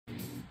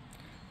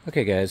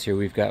Okay guys, here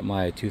we've got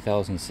my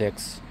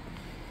 2006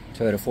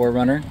 Toyota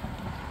 4Runner,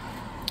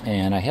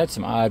 and I had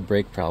some odd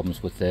brake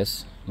problems with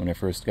this when I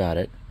first got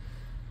it.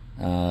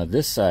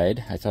 This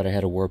side, I thought I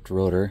had a warped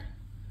rotor.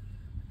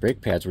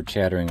 Brake pads were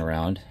chattering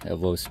around at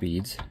low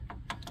speeds,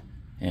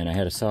 and I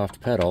had a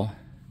soft pedal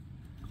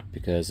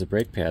because the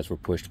brake pads were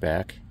pushed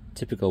back,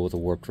 typical with a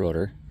warped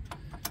rotor.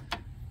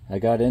 I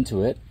got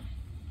into it,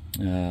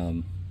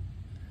 found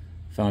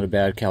a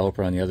bad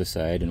caliper on the other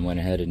side, and went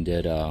ahead and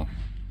did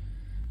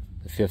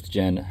the 5th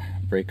gen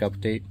brake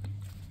update.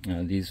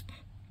 These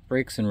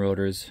brakes and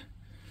rotors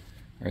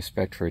are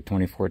spec'd for a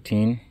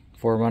 2014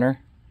 4Runner.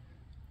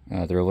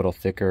 They're a little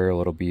thicker, a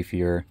little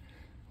beefier, a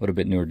little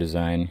bit newer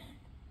design,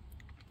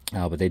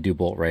 but they do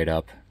bolt right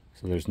up,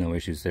 so there's no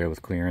issues there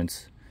with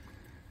clearance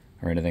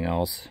or anything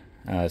else.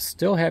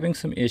 Still having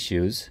some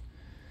issues,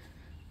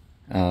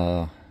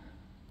 as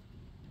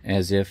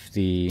if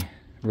the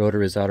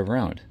rotor is out of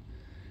round,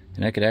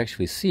 and I could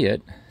actually see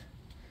it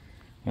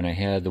when I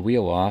had the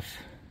wheel off.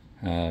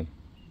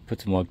 Put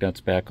some lug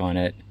nuts back on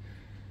it,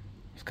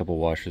 a couple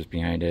washers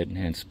behind it,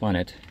 and spun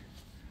it.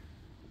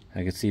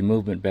 I could see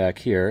movement back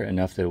here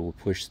enough that it will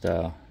push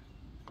the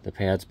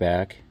pads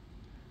back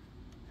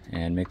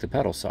and make the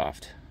pedal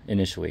soft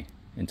initially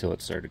until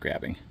it started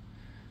grabbing.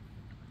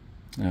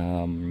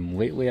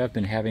 Lately I've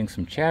been having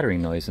some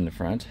chattering noise in the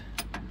front,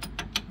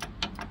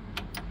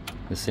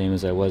 the same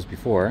as I was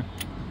before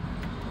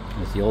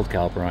with the old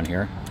caliper on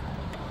here,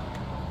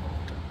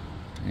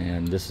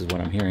 and this is what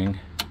I'm hearing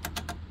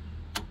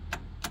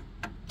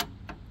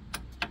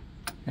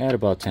at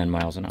about 10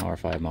 miles an hour,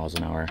 5 miles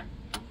an hour.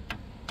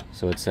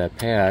 So it's that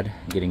pad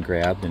getting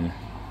grabbed and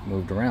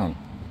moved around.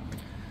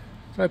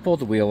 So I pulled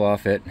the wheel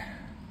off it,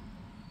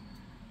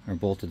 or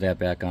bolted that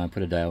back on,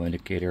 put a dial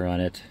indicator on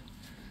it.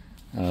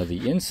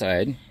 The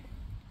inside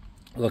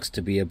looks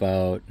to be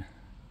about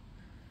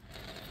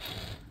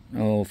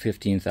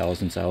 15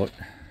 thousandths out,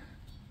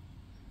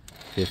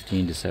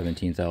 15 to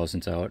 17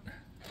 thousandths out.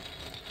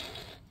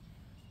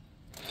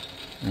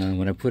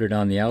 When I put it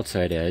on the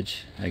outside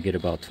edge, I get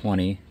about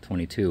 20,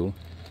 22,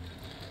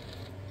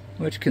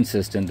 which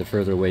consistent. The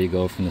further away you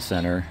go from the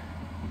center,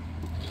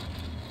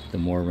 the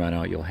more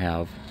runout you'll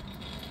have.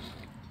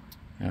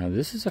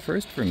 This is a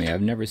first for me.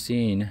 I've never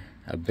seen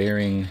a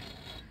bearing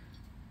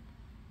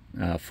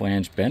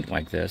flange bent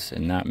like this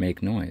and not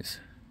make noise.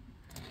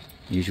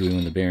 Usually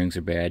when the bearings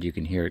are bad, you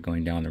can hear it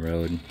going down the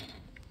road.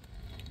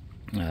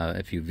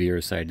 If you veer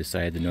side to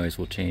side, the noise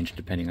will change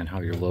depending on how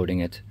you're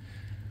loading it.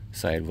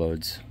 Side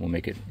loads will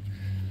make it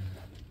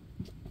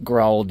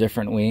growl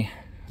differently,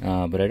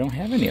 but I don't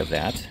have any of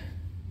that.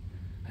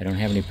 I don't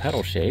have any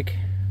pedal shake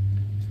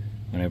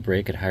when I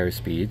brake at higher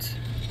speeds,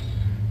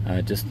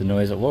 just the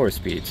noise at lower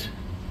speeds.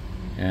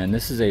 And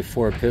this is a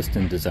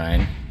 4-piston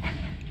design,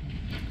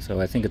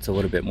 so I think it's a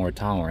little bit more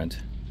tolerant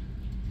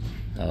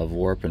of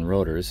warp in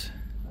rotors,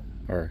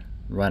 or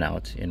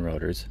runout in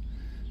rotors.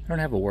 I don't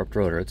have a warped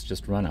rotor, it's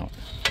just runout.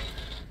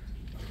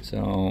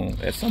 So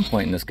at some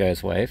point in this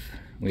guy's life,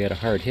 we had a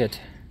hard hit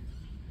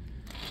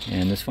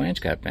and this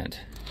flange got bent,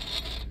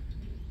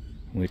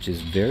 which is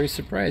very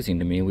surprising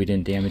to me. We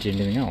didn't damage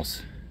anything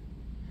else.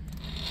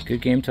 Good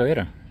game,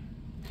 Toyota.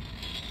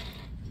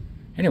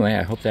 Anyway,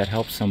 I hope that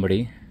helps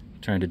somebody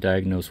trying to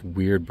diagnose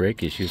weird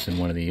brake issues in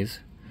one of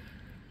these.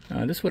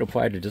 This would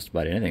apply to just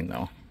about anything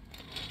though,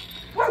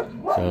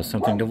 so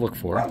something to look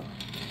for.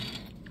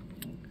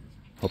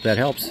 Hope that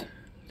helps.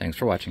 Thanks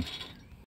for watching.